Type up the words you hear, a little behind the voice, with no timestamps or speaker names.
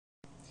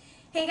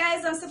Hey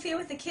guys, I'm Sophia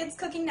with the Kids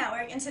Cooking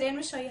Network, and today I'm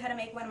going to show you how to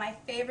make one of my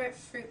favorite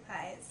fruit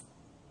pies.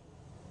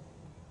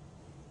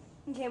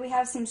 Okay, we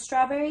have some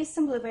strawberries,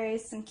 some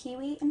blueberries, some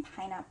kiwi, and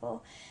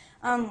pineapple.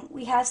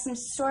 We have some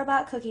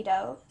store-bought cookie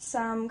dough,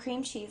 some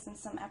cream cheese, and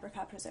some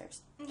apricot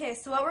preserves. Okay,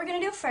 so what we're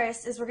going to do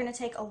first is we're going to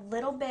take a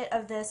little bit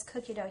of this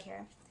cookie dough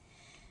here,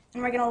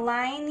 and we're going to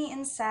line the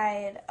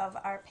inside of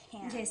our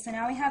pan. Okay, so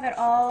now we have it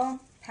all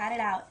patted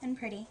out and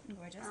pretty and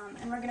gorgeous.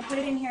 And we're going to put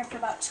it in here for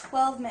about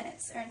 12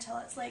 minutes, or until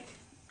it's like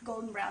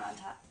golden brown on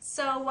top.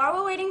 So while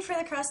we're waiting for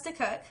the crust to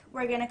cook,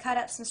 we're going to cut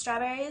up some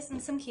strawberries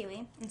and some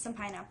kiwi and some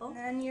pineapple. And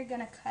then you're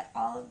going to cut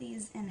all of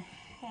these in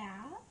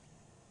half.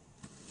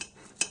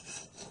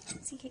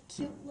 So you get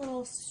cute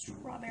little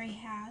strawberry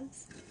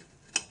halves.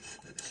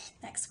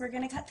 Next we're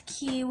going to cut the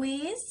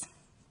kiwis.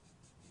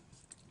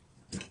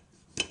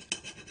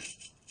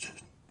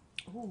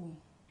 Ooh,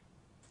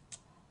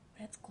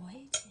 that's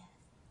gorgeous.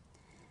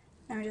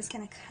 Now we're just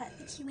going to cut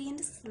the kiwi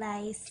into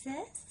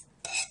slices.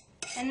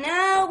 And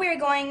now we're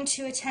going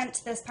to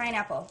attempt this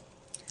pineapple.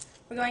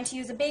 We're going to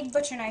use a big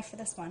butcher knife for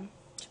this one,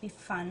 which will be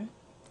fun.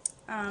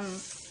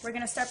 We're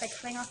going to start by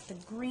cutting off the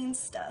green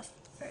stuff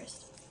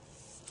first.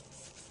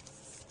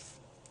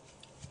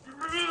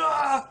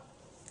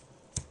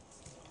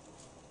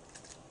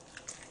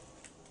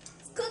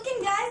 It's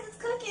cooking, guys, it's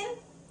cooking.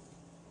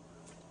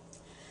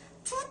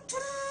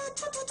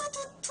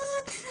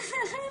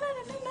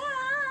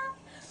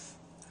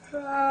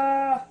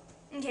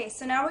 Okay,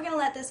 so now we're going to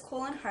let this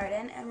cool and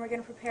harden, and we're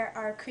going to prepare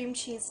our cream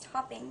cheese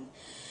topping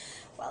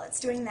while it's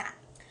doing that.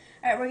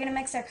 Alright, we're going to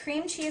mix our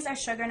cream cheese, our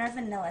sugar, and our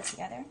vanilla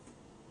together.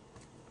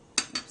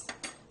 Oops.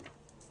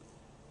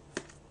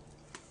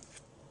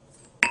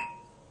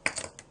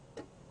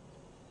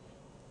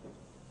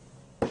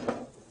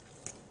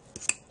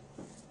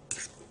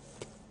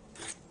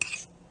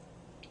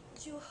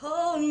 You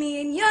hold me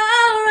in your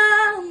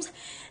arms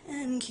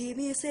and keep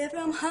me safe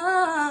from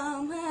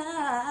harm.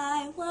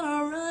 I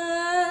wanna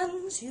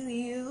run to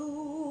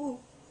you.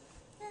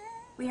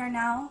 We are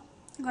now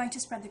going to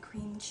spread the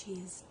cream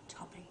cheese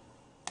topping.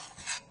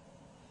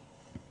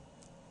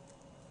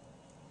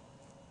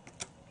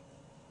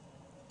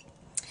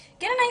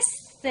 Get a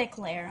nice thick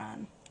layer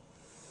on.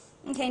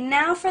 Okay,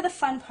 now for the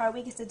fun part,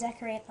 we get to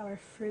decorate our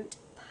fruit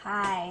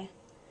pie.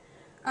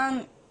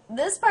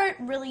 This part,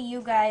 really,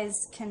 you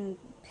guys can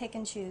pick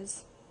and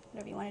choose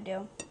whatever you want to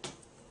do.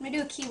 I'm going to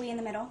do a kiwi in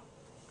the middle.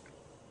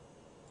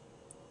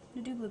 I'm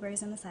going to do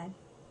blueberries on the side.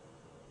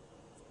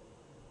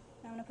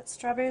 Now I'm going to put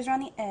strawberries around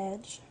the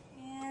edge.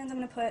 And I'm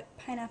going to put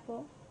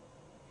pineapple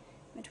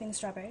between the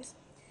strawberries.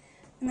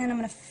 And then I'm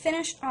going to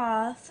finish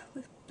off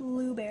with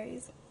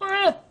blueberries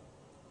on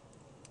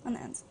the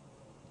ends.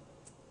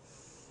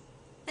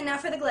 And now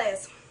for the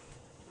glaze.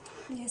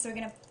 Okay, so we're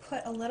going to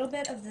put a little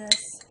bit of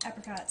this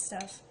apricot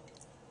stuff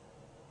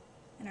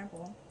in our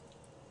bowl.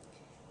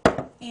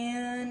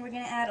 And we're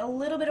going to add a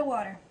little bit of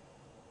water.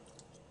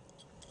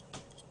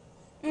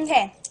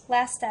 Okay,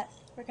 last step.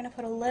 We're going to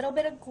put a little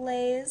bit of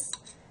glaze,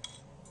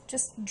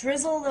 just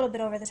drizzle a little bit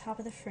over the top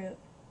of the fruit.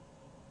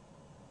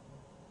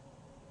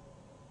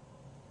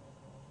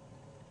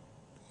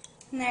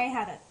 And there you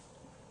have it.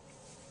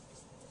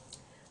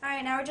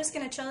 Alright, now we're just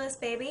going to chill this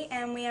baby,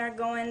 and we are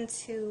going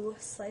to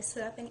slice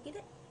it up and eat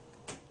it.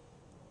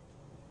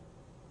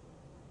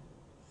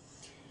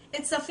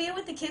 It's Sophia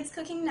with the Kids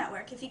Cooking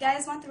Network. If you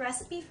guys want the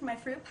recipe for my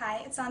fruit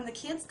pie, it's on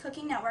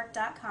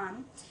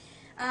thekidscookingnetwork.com.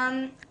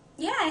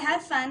 Yeah, I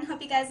had fun.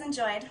 Hope you guys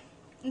enjoyed.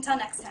 Until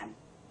next time.